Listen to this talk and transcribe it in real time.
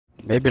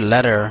Maybe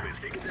ladder.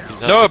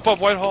 No,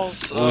 above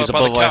Whitehall's. Oh, he's by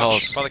above the couch.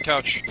 Whitehall's. By the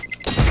couch.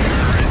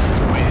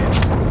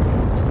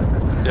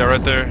 Yeah,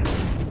 right there.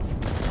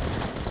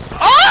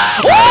 Oh!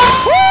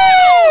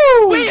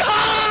 We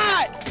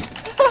hot!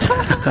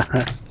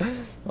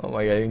 Oh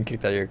my god, you can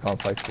kick that out of your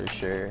complex for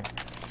sure.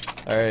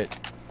 Alright.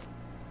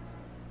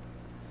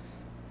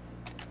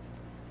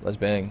 Let's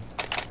bang.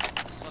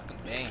 Let's fucking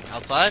bang.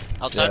 Outside?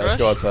 Outside, Yeah, let's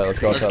go outside. Let's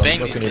go Let's outside. bang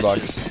Smoke these in your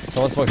box.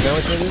 Someone smoke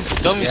sandwich maybe?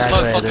 Don't me Yeah,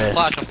 smoke right fucking there.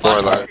 flash. I'm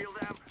flash.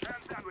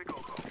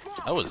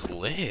 That was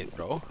lit,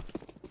 bro.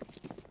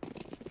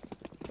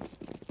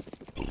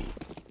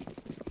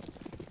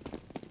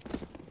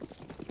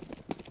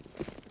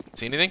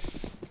 See anything?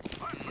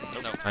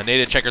 No. I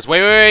needed checkers.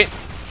 Wait.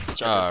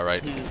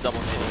 Alright. He's just double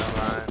naded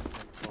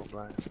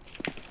on.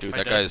 Dude,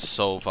 that guy's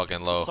so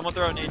fucking low. Someone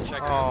throw a nade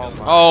checker.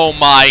 Oh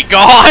my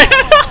god!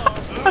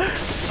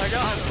 I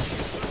got him.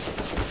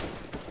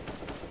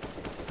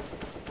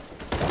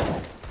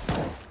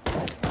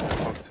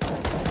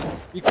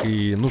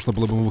 И нужно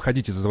было бы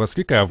выходить из этого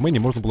сквика, а в мэне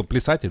можно было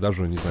плясать и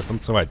даже, не знаю,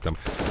 танцевать там.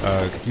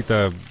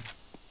 Какие-то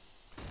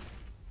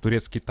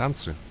турецкие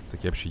танцы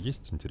такие вообще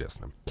есть,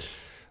 интересно?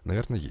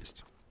 Наверное,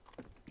 есть.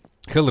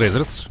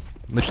 Hellraisers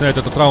начинает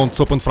этот раунд с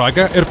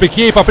опенфрага.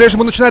 РПК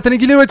по-прежнему начинает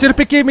аннигилировать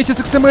РПК вместе с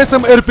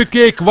XMS-ом.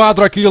 РПК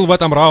квадрокилл в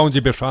этом раунде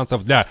без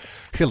шансов для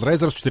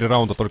Hellraisers. 4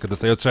 раунда только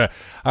достается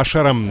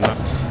Ашерам.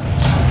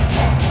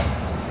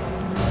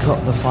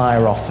 Cut the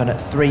fire off, and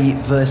at 3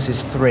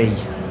 versus 3,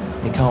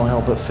 you can't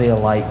help but feel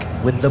like,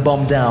 with the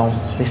bomb down,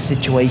 this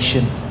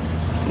situation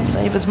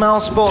favours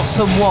Mousesports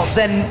somewhat.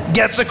 Zen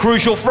gets a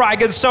crucial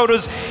frag, and so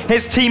does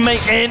his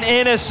teammate in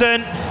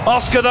Innocent.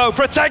 Oskar, though,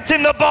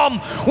 protecting the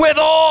bomb with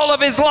all of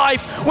his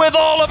life, with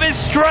all of his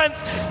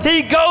strength.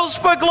 He goes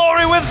for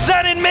glory with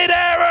Zen in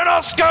midair, and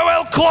Oskar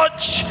will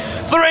clutch.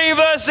 3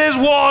 versus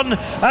 1,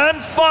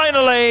 and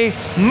finally,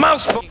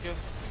 Mousesports.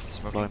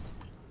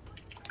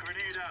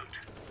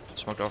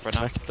 Smoke off right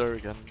now. Vector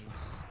again.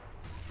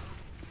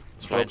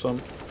 Right.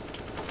 Some.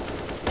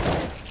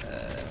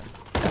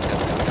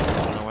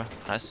 Nowhere.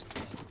 Nice.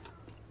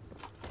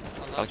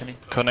 Balcony.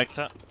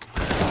 Connector.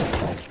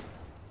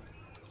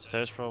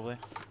 Stairs probably.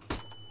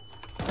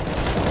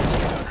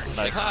 Nice.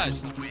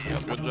 Yeah,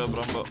 good job,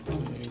 Rambo.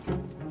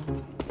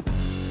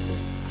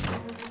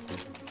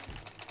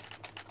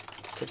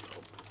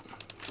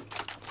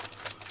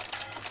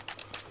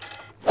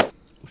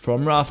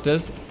 From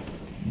rafters.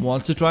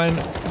 Wants to try and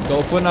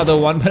go for another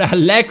one, but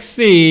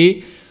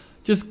Alexi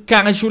just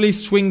casually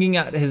swinging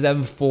at his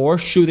M4,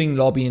 shooting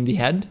Lobby in the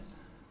head.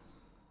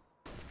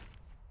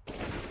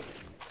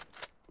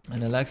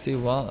 And Alexi,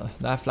 well,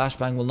 that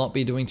flashbang will not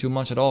be doing too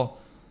much at all.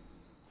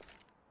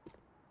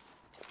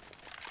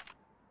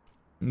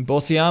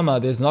 Bosiyama,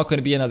 there's not going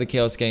to be another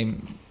Chaos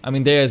game. I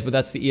mean, there is, but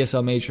that's the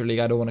ESL Major League.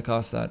 I don't want to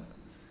cast that.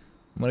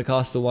 I'm going to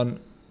cast the one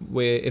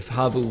where if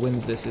Havu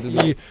wins this, it'll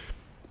be...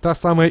 Та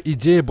самая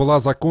идея была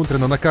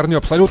законтрена на корню.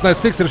 Абсолютно.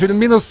 Сикс решили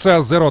минус.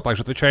 Зеро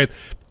также отвечает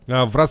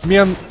в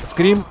размен.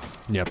 Скрим.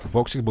 Нет,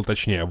 Воксик был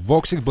точнее.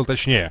 Воксик был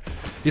точнее.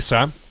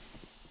 Иса.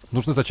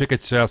 Нужно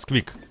зачекать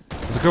Сквик.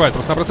 Закрывает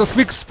просто-напросто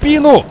Сквик в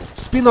спину. В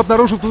спину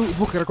обнаружил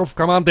двух игроков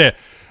команды.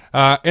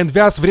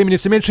 Энвиас. Времени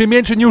все меньше и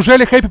меньше.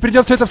 Неужели Хэппи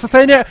придет все это в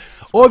состояние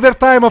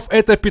овертаймов?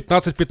 Это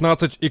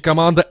 15-15. И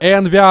команда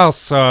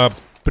Энвиас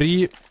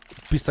при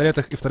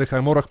пистолетах и вторых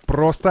арморах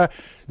просто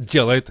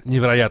делает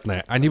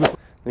невероятное. Они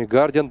И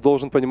Гардиан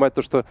должен понимать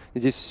то, что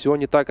здесь все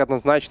не так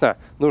однозначно.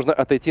 Нужно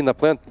отойти на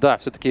плент. Да,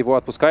 все-таки его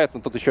отпускает, но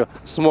тут еще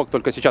смог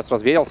только сейчас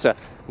развеялся.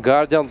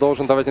 Гардиан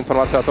должен давать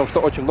информацию о том, что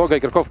очень много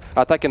игроков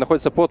атаки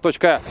находится под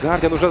точкой А.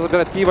 Гардиан уже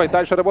забирает Киева, и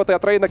дальше работает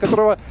от Рейна,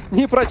 которого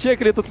не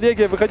прочекали. Тут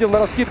Легия выходил на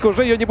раскидку,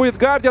 уже ее не будет.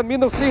 Гардиан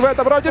минус 3 в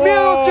этом раунде.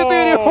 Минус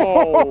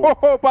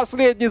 4!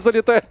 Последний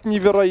залетает.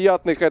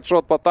 Невероятный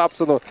хедшот по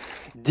Тапсону.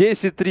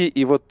 10-3.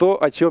 И вот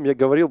то, о чем я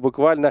говорил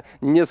буквально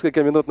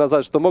несколько минут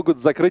назад, что могут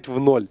закрыть в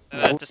ноль.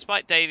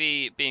 Despite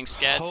Davey being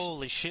scared.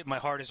 Holy shit, my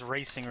heart is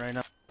racing right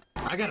now.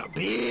 I got a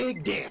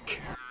big dick.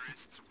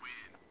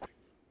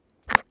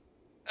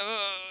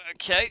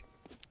 Okay.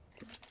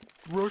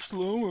 Rush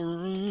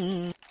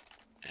slower.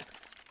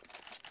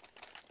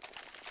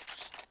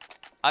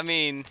 I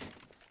mean,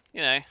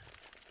 you know,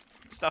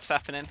 stuff's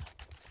happening.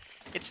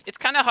 It's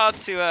kind of hard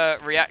to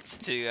react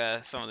to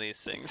some of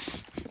these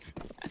things.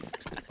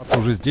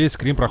 Уже здесь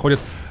Скрим проходит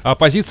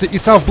позиции.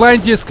 Иса в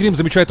блайнде. Скрим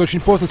замечает очень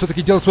поздно.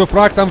 Все-таки делает свой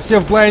фраг. Там все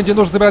в блайнде.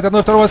 Нужно забирать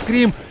одного и второго.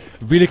 Скрим.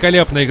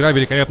 Великолепная игра.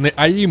 Великолепный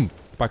АИМ.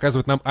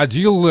 Показывает нам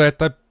Адил.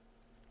 Это,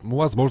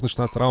 возможно,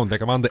 16 раунд для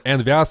команды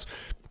Энвиас.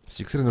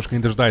 Сиксер немножко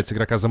не дожидается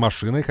игрока за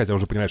машиной. Хотя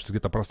уже понимает, что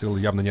где-то прострел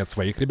явно не от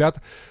своих ребят.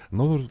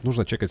 Но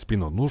нужно чекать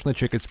спину. Нужно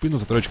чекать спину.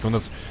 За троечкой у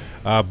нас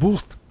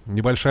буст.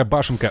 Небольшая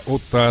башенка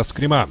от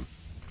Скрима.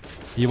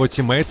 Его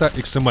тиммейта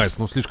XMS.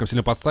 Ну, слишком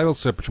сильно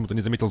подставился. Почему-то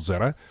не заметил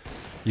Зера.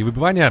 И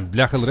выбивание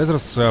для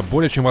Hellraisers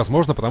более чем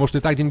возможно, потому что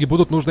и так деньги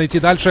будут, нужно идти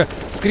дальше.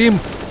 Скрим!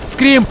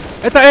 Скрим!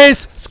 Это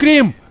эйс!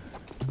 Скрим!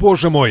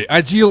 Боже мой,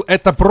 Адил,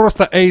 это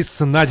просто эйс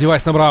на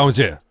девайсном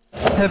раунде.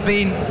 Have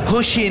been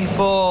pushing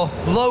for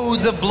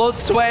loads of blood,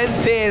 sweat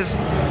and tears.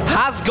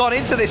 has gone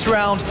into this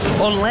round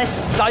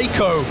unless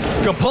STYKO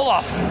can pull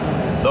off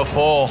the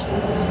 4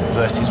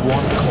 versus 1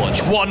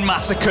 clutch. 1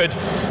 massacred,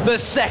 the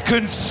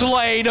 2nd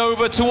slain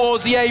over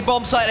towards the A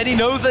bomb site, and he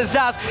knows that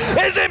Zaz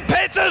is in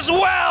pit as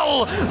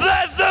well.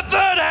 There's the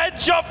 3rd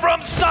headshot from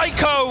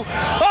STYKO.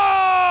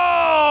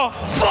 Oh,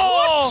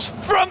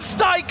 4 from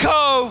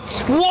STYKO.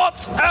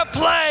 What a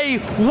play,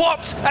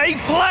 what a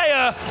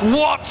player,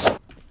 what.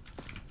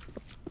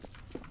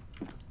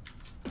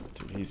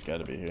 Dude, he's got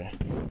to be here.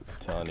 I'm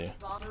telling you.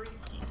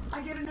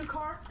 I get a new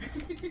car.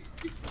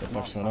 What the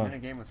fuck's going on? I'm in a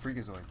game with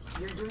Freakazoid.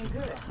 You're doing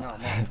good. No,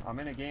 Mom, I'm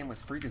in a game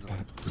with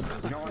Freakazoid.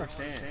 You don't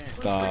understand.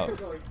 Stop.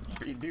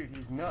 Dude,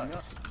 he's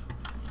nuts.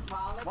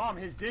 Mom,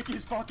 his dick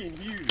is fucking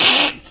huge.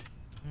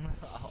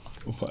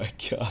 Oh my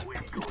god.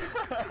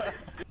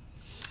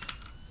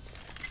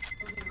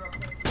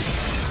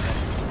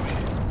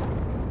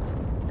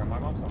 My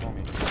mom's a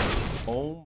homie. Oh.